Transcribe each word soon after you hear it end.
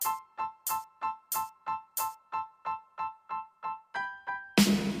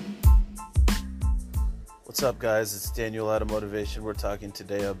What's up, guys? It's Daniel out of Motivation. We're talking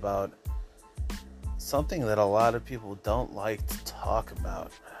today about something that a lot of people don't like to talk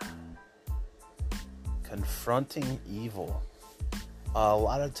about. Confronting evil. A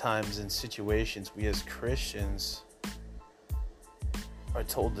lot of times in situations, we as Christians are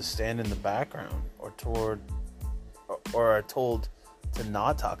told to stand in the background or are told to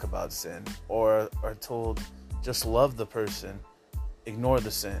not talk about sin, or are told just love the person, ignore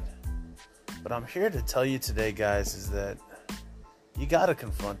the sin. But I'm here to tell you today, guys, is that you got to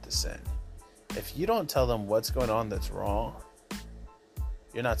confront the sin. If you don't tell them what's going on that's wrong,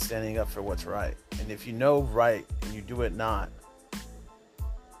 you're not standing up for what's right. And if you know right and you do it not,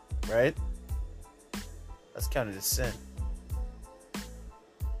 right? That's counted as sin.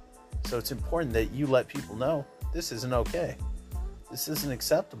 So it's important that you let people know this isn't okay. This isn't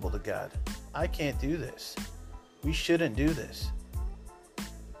acceptable to God. I can't do this. We shouldn't do this.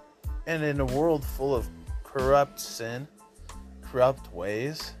 And in a world full of corrupt sin, corrupt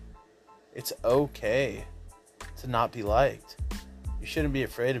ways, it's okay to not be liked. You shouldn't be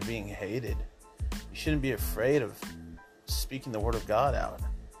afraid of being hated. You shouldn't be afraid of speaking the word of God out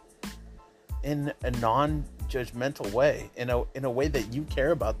in a non-judgmental way, in a way that you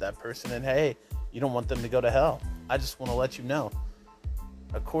care about that person, and hey, you don't want them to go to hell. I just want to let you know,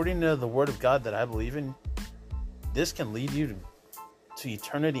 according to the word of God that I believe in, this can lead you to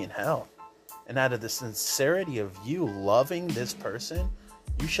eternity in hell. And out of the sincerity of you loving this person,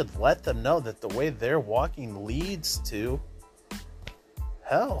 you should let them know that the way they're walking leads to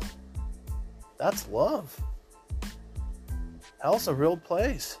hell. That's love. Hell's a real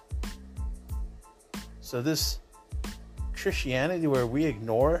place. So this Christianity where we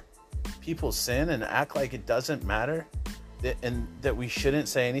ignore people's sin and act like it doesn't matter, and that we shouldn't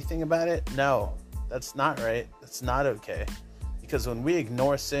say anything about it, no, that's not right. That's not okay. Because when we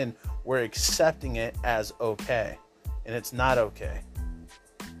ignore sin, we're accepting it as okay. And it's not okay.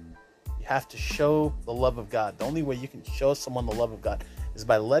 You have to show the love of God. The only way you can show someone the love of God is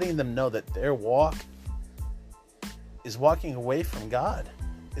by letting them know that their walk is walking away from God.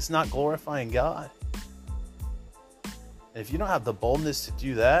 It's not glorifying God. And if you don't have the boldness to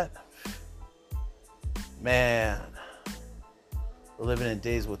do that, man, we're living in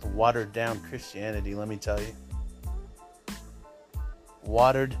days with watered down Christianity, let me tell you.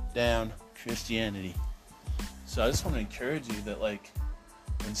 Watered down Christianity. So I just want to encourage you that, like,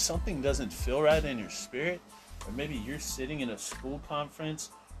 when something doesn't feel right in your spirit, or maybe you're sitting in a school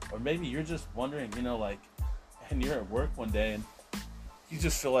conference, or maybe you're just wondering, and you're at work one day and you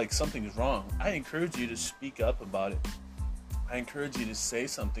just feel like something's wrong, I encourage you to speak up about it. I encourage you to say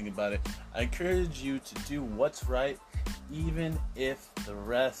something about it. I encourage you to do what's right, even if the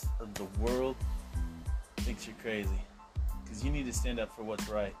rest of the world thinks you're crazy. Because you need to stand up for what's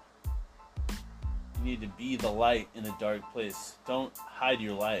right. You need to be the light in a dark place. Don't hide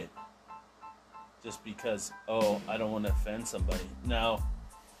your light just because, I don't want to offend somebody. Now,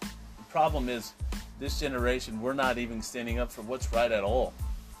 the problem is, this generation, we're not even standing up for what's right at all.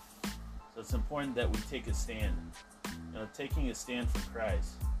 So it's important that we take a stand. Taking a stand for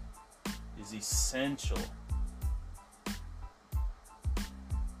Christ is essential.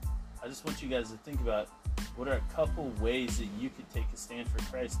 I just want you guys to think about, what are a couple ways that you could take a stand for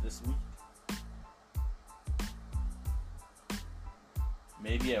Christ this week?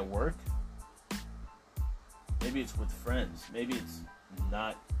 Maybe at work. Maybe it's with friends. Maybe it's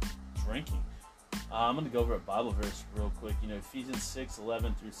not drinking. I'm going to go over a Bible verse real quick. Ephesians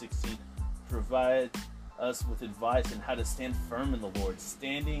 6:11-16 provide us with advice on how to stand firm in the Lord.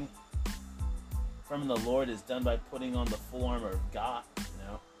 Standing firm in the Lord is done by putting on the full armor of God.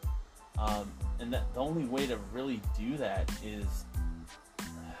 And that the only way to really do that is to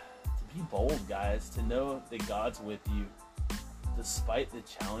be bold, guys. To know that God's with you, despite the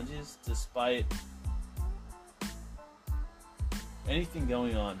challenges, despite anything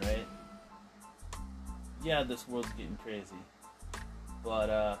going on, right? Yeah, this world's getting crazy,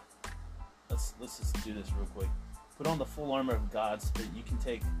 but let's just do this real quick. Put on the full armor of God so that you can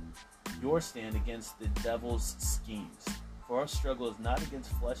take your stand against the devil's schemes. For our struggle is not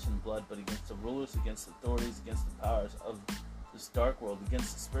against flesh and blood, but against the rulers, against authorities, against the powers of this dark world,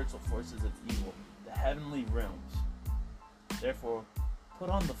 against the spiritual forces of evil, the heavenly realms. Therefore, put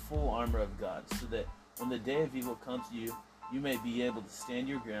on the full armor of God, so that when the day of evil comes to you, you may be able to stand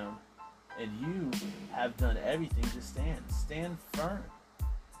your ground, and you have done everything to stand. Stand firm.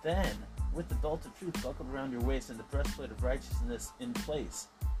 Then, with the belt of truth buckled around your waist and the breastplate of righteousness in place,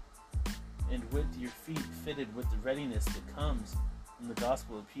 and with your feet fitted with the readiness that comes from the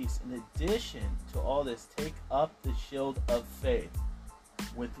gospel of peace. In addition to all this, take up the shield of faith,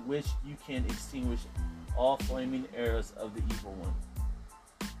 with which you can extinguish all flaming arrows of the evil one.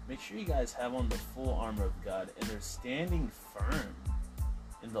 Make sure you guys have on the full armor of God and are standing firm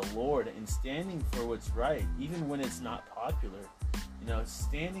in the Lord and standing for what's right, even when it's not popular.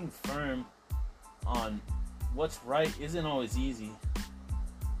 Standing firm on what's right isn't always easy.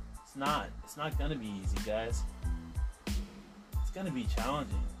 It's not. It's not going to be easy, guys. It's going to be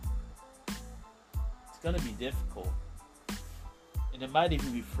challenging. It's going to be difficult. And it might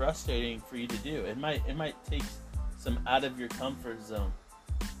even be frustrating for you to do. It might take some out of your comfort zone.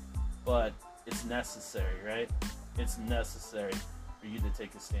 But it's necessary, right? It's necessary for you to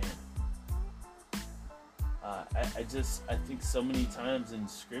take a stand. I think so many times in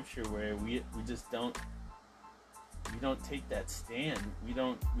Scripture where we don't take that stand. We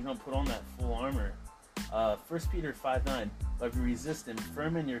don't put on that full armor. 1 Peter 5:9, but be resistant,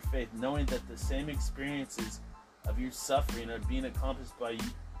 firm in your faith, knowing that the same experiences of your suffering are being accomplished by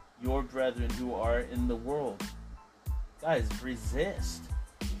your brethren who are in the world. Guys, resist.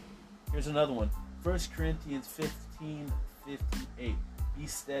 Here's another one. 1 Corinthians 15:58. Be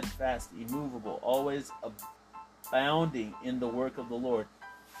steadfast, immovable, always abounding in the work of the Lord.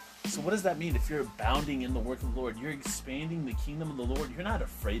 So what does that mean? If you're abounding in the work of the Lord, you're expanding the kingdom of the Lord. You're not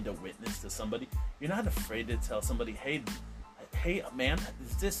afraid to witness to somebody. You're not afraid to tell somebody, hey man,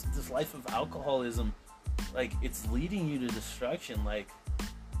 this life of alcoholism, like, it's leading you to destruction. Like,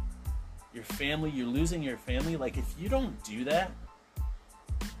 your family, you're losing your family. Like, if you don't do that,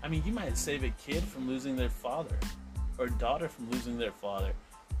 I mean, you might save a kid from losing their father or daughter from losing their father.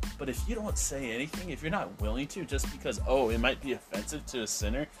 But if you don't say anything, if you're not willing to, just because, it might be offensive to a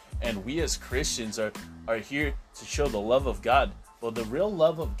sinner, and we as Christians are here to show the love of God. Well, the real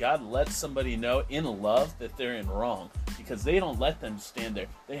love of God lets somebody know in love that they're in wrong, because they don't let them stand there.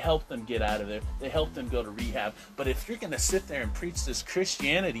 They help them get out of there. They help them go to rehab. But if you're going to sit there and preach this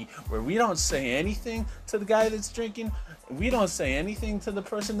Christianity where we don't say anything to the guy that's drinking, we don't say anything to the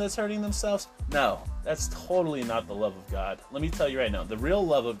person that's hurting themselves, no, that's totally not the love of God. Let me tell you right now, the real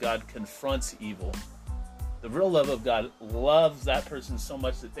love of God confronts evil. The real love of God loves that person so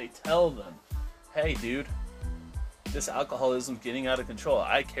much that they tell them, hey, dude, this alcoholism's getting out of control.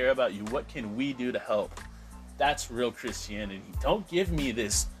 I care about you. What can we do to help? That's real Christianity. Don't give me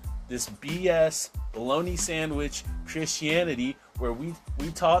this BS bologna sandwich Christianity where we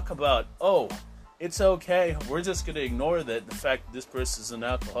talk about, it's okay. We're just going to ignore the fact that this person's an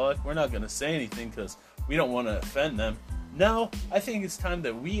alcoholic. We're not going to say anything because we don't want to offend them. No, I think it's time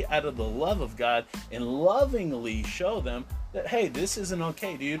that we, out of the love of God, and lovingly show them that, hey, this isn't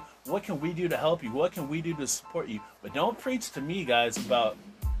okay, dude. What can we do to help you? What can we do to support you? But don't preach to me, guys, about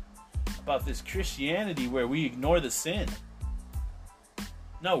this Christianity where we ignore the sin.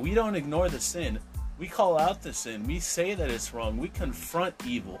 No, we don't ignore the sin. We call out the sin. We say that it's wrong. We confront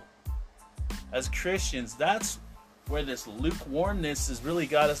evil. As Christians, that's where this lukewarmness has really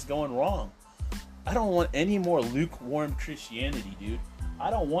got us going wrong. I don't want any more lukewarm Christianity, dude. I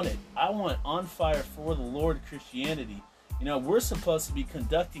don't want it. I want on fire for the Lord Christianity. We're supposed to be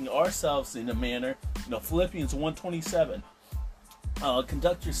conducting ourselves in a manner, Philippians 1:27.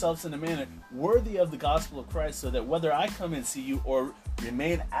 Conduct yourselves in a manner worthy of the gospel of Christ, so that whether I come and see you or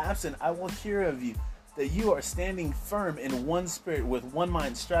remain absent, I will hear of you, that you are standing firm in one spirit with one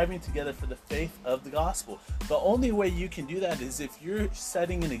mind, striving together for the faith of the gospel. The only way you can do that is if you're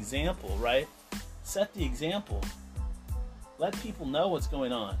setting an example, right? Set the example. Let people know what's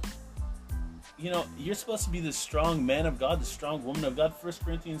going on. You're supposed to be the strong man of God, the strong woman of God. 1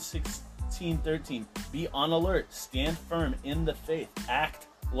 Corinthians 16:13. Be on alert. Stand firm in the faith. Act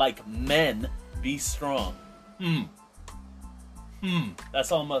like men. Be strong.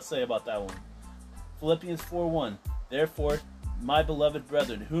 That's all I'm going to say about that one. Philippians 4:1. Therefore, my beloved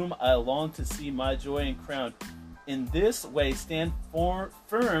brethren, whom I long to see my joy and crown, in this way stand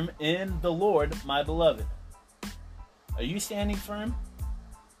firm in the Lord, my beloved. Are you standing firm?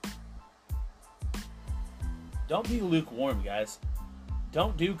 Don't be lukewarm, guys.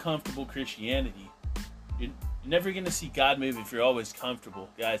 Don't do comfortable Christianity. You're never going to see God move if you're always comfortable,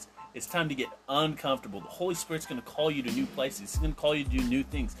 guys. It's time to get uncomfortable. The Holy Spirit's going to call you to new places. He's going to call you to do new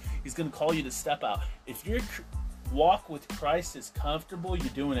things. He's going to call you to step out. If your walk with Christ is comfortable, you're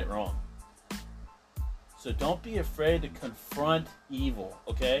doing it wrong. So don't be afraid to confront evil,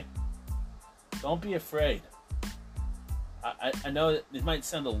 okay? Don't be afraid. I know that it might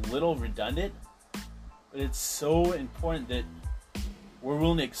sound a little redundant, but it's so important that we're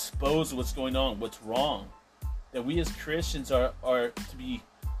willing to expose what's going on, what's wrong. That we as Christians are to be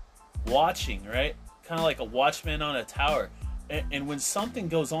watching, right? Kind of like a watchman on a tower. And when something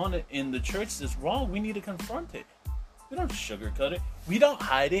goes on in the church that's wrong, we need to confront it. We don't sugarcoat it. We don't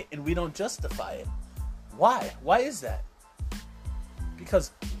hide it, and we don't justify it. Why? Why is that?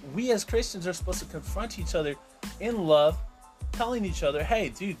 Because we as Christians are supposed to confront each other in love, telling each other, hey,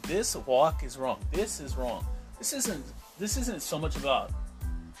 dude, this walk is wrong. This is wrong. This isn't so much about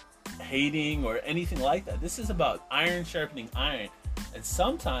hating or anything like that. This is about iron sharpening iron. And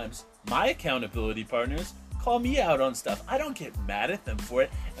sometimes my accountability partners call me out on stuff. I don't get mad at them for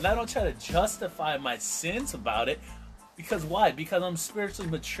it, and I don't try to justify my sins about it. Because why? Because I'm spiritually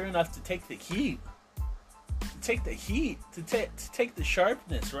mature enough to take the heat. To take the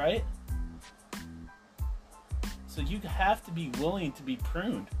sharpness, right? So you have to be willing to be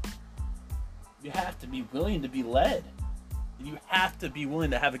pruned. You have to be willing to be led. You have to be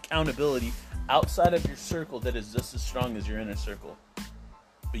willing to have accountability outside of your circle that is just as strong as your inner circle.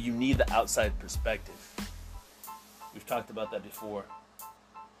 But you need the outside perspective. We've talked about that before.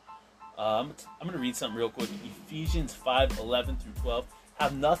 I'm going to read something real quick. Ephesians 5:11 through 12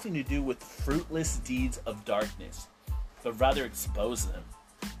 have nothing to do with fruitless deeds of darkness, but rather expose them.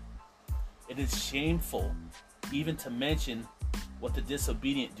 It is shameful even to mention what the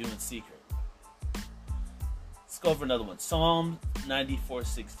disobedient do in secret. Let's go over another one. Psalm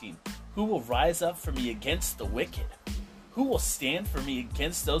 94:16. Who will rise up for me against the wicked? Who will stand for me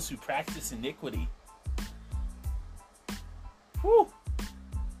against those who practice iniquity? Whew.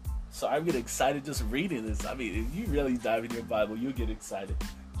 So I get excited just reading this. I mean, if you really dive in your Bible, you'll get excited.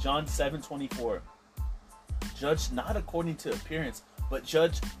 John 7:24. Judge not according to appearance, but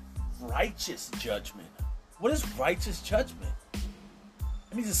judge righteous judgment. What is righteous judgment?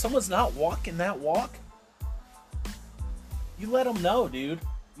 That means if someone's not walking that walk, you let them know, dude.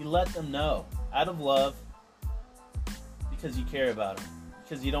 You let them know. Out of love. Because you care about them.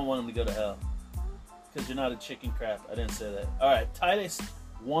 Because you don't want them to go to hell. Because you're not a chicken crap. I didn't say that. Alright, Titus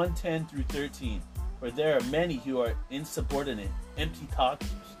 1:10 through 13. For there are many who are insubordinate, empty talkers,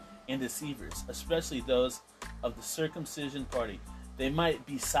 and deceivers, especially those of the circumcision party. They might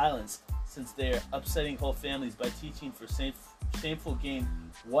be silenced, since they are upsetting whole families by teaching for shameful gain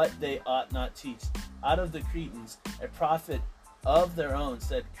what they ought not teach. Out of the Cretans, a prophet of their own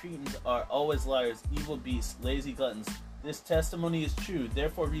said, Cretans are always liars, evil beasts, lazy gluttons. This testimony is true.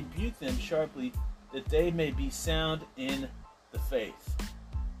 Therefore rebuke them sharply, that they may be sound in the faith.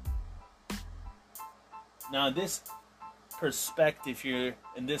 Now, in this perspective here,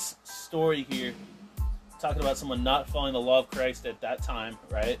 in this story here, talking about someone not following the law of Christ at that time,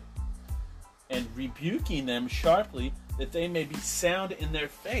 right? And rebuking them sharply, that they may be sound in their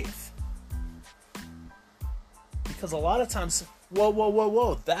faith. Because a lot of times,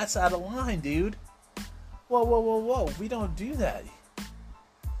 whoa, that's out of line, dude. Whoa, we don't do that.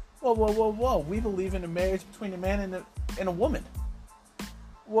 Whoa, we believe in a marriage between a man and a woman.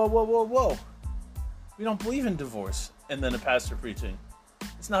 Whoa. We don't believe in divorce. And then a pastor preaching.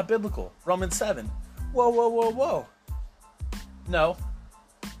 It's not biblical. Romans 7. Whoa. No.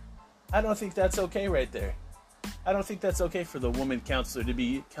 I don't think that's okay right there. I don't think that's okay for the woman counselor to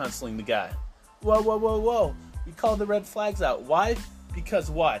be counseling the guy. Whoa. We call the red flags out. Why?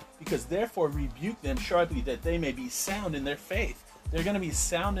 Because what? Because therefore rebuke them sharply, that they may be sound in their faith. They're going to be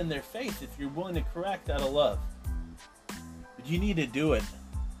sound in their faith if you're willing to correct out of love. But you need to do it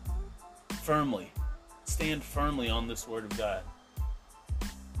firmly. Stand firmly on this word of God.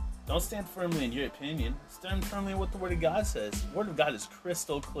 Don't stand firmly in your opinion. Stand firmly in what the word of God says. The word of God is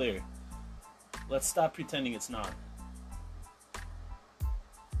crystal clear. Let's stop pretending it's not.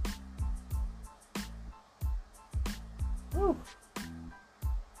 Whew.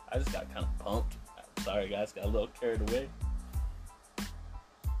 I just got kind of pumped. I'm sorry, guys. Got a little carried away.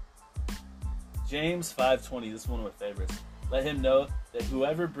 James 5:20. This is one of my favorites. Let him know that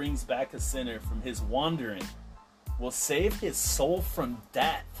whoever brings back a sinner from his wandering will save his soul from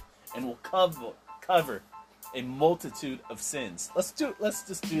death and will cover a multitude of sins. Let's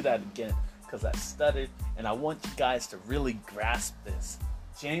just do that again, because I stuttered and I want you guys to really grasp this.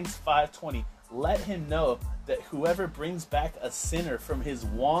 James 5:20. Let him know that whoever brings back a sinner from his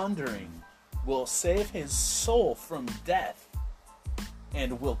wandering will save his soul from death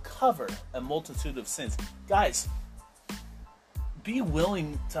and will cover a multitude of sins. Guys, be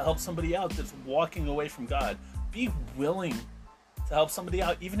willing to help somebody out that's walking away from God. Be willing to help somebody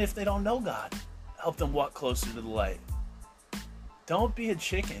out, even if they don't know God. Help them walk closer to the light. Don't be a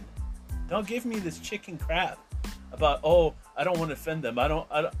chicken. Don't give me this chicken crap about, oh, I don't want to offend them.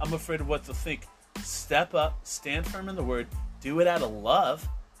 I'm afraid of what they'll think. Step up, stand firm in the word, do it out of love.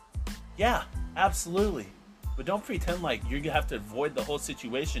 Yeah, absolutely. But don't pretend like you're gonna have to avoid the whole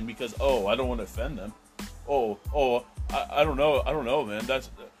situation because, oh, I don't want to offend them. I don't know, man.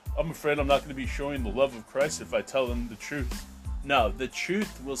 I'm afraid I'm not going to be showing the love of Christ if I tell them the truth. No, the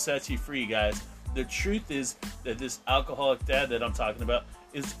truth will set you free, guys. the truth is that this alcoholic dad that I'm talking about,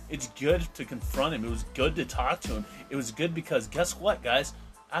 it's good to confront him. It was good to talk to him. It was good because guess what, guys?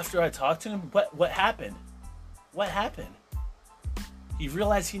 After I talked to him, what happened? What happened? He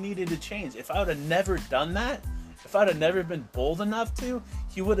realized he needed to change. If I would have never done that, if I would have never been bold enough to,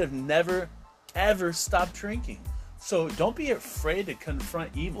 he would have never, ever stopped drinking. So don't be afraid to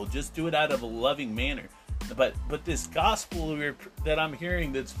confront evil. Just do it out of a loving manner. But this gospel that I'm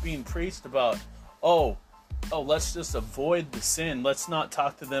hearing that's being preached about, let's just avoid the sin. Let's not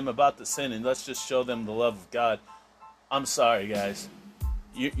talk to them about the sin, and let's just show them the love of God. I'm sorry, guys.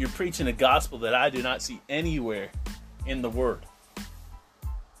 You're preaching a gospel that I do not see anywhere in the Word.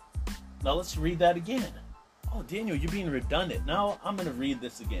 Now let's read that again. Oh, Daniel, you're being redundant. Now I'm going to read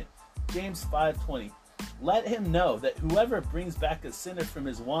this again. James 5:20. Let him know that whoever brings back a sinner from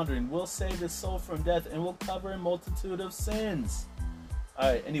his wandering will save his soul from death and will cover a multitude of sins.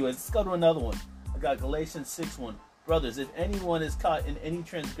 Alright, anyways, let's go to another one. I got Galatians 6:1. Brothers, if anyone is caught in any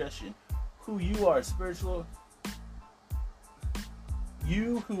transgression, you who are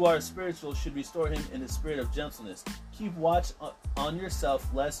spiritual should restore him in a spirit of gentleness. Keep watch on yourself,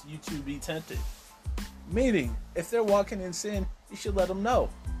 lest you too be tempted. Meaning, if they're walking in sin, you should let them know.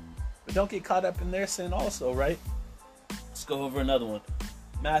 But don't get caught up in their sin also, right? Let's go over another one.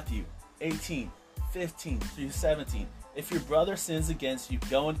 Matthew 18:15-17. If your brother sins against you,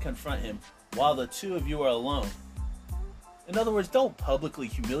 go and confront him while the two of you are alone. In other words, don't publicly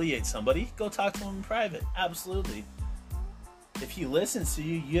humiliate somebody. Go talk to him in private. Absolutely. If he listens to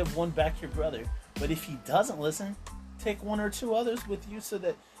you, you have won back your brother. But if he doesn't listen, take one or two others with you so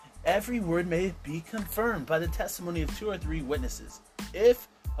that every word may be confirmed by the testimony of 2 or 3 witnesses. If,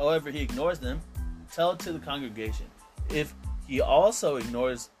 however, he ignores them, tell it to the congregation. If he also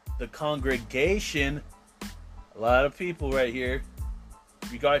ignores the congregation, a lot of people right here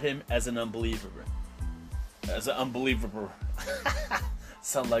regard him as an unbeliever. As an unbeliever.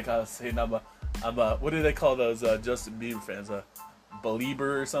 Sound like I was saying I'm a what do they call those Justin Bieber fans? A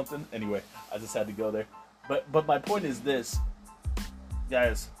believer or something? Anyway, I just had to go there. But my point is this,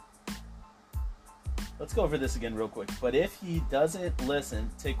 guys. Let's go over this again real quick. But if he doesn't listen,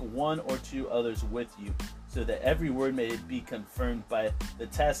 take 1 or 2 others with you, so that every word may be confirmed by the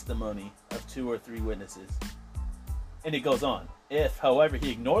testimony of 2 or 3 witnesses. And it goes on. If, however, he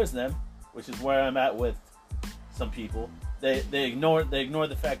ignores them, which is where I'm at with some people, they ignore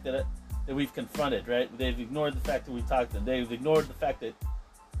the fact that we've confronted, right? They've ignored the fact that we've talked to them. They've ignored the fact that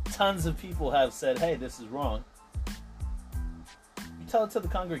tons of people have said, hey, this is wrong. You tell it to the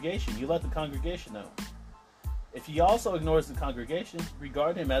congregation. You let the congregation know. If he also ignores the congregation,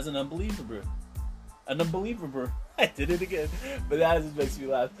 regard him as an unbeliever. An unbeliever. I did it again, but that just makes me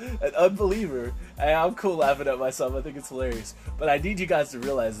laugh. An unbeliever. I'm cool laughing at myself. I think it's hilarious. But I need you guys to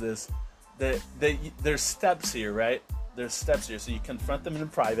realize this, that there's steps here, right? There's steps here. So you confront them in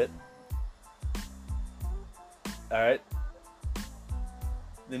private. All right.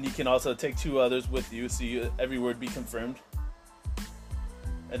 Then you can also take 2 others with you, so every word be confirmed.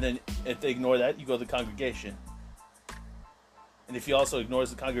 And then if they ignore that, you go to the congregation. And if he also ignores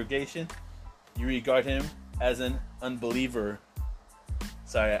the congregation, you regard him as an unbeliever.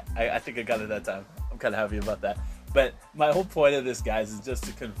 Sorry, I think I got it that time. I'm kind of happy about that. But my whole point of this, guys, is just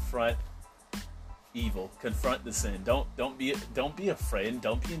to confront evil, confront the sin. Don't be afraid.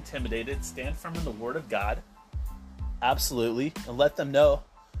 Don't be intimidated. Stand firm in the Word of God. Absolutely, and let them know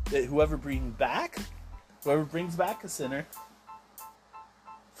that whoever brings back a sinner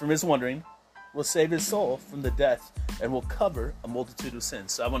from his wandering will save his soul from the death and will cover a multitude of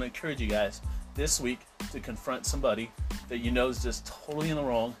sins. So I want to encourage you guys this week to confront somebody that you know is just totally in the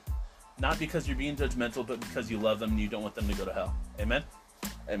wrong, not because you're being judgmental, but because you love them and you don't want them to go to hell. Amen?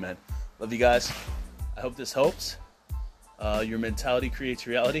 Amen. Love you guys. I hope this helps. Your mentality creates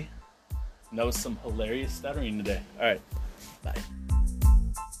reality. And that was some hilarious stuttering today. All right. Bye.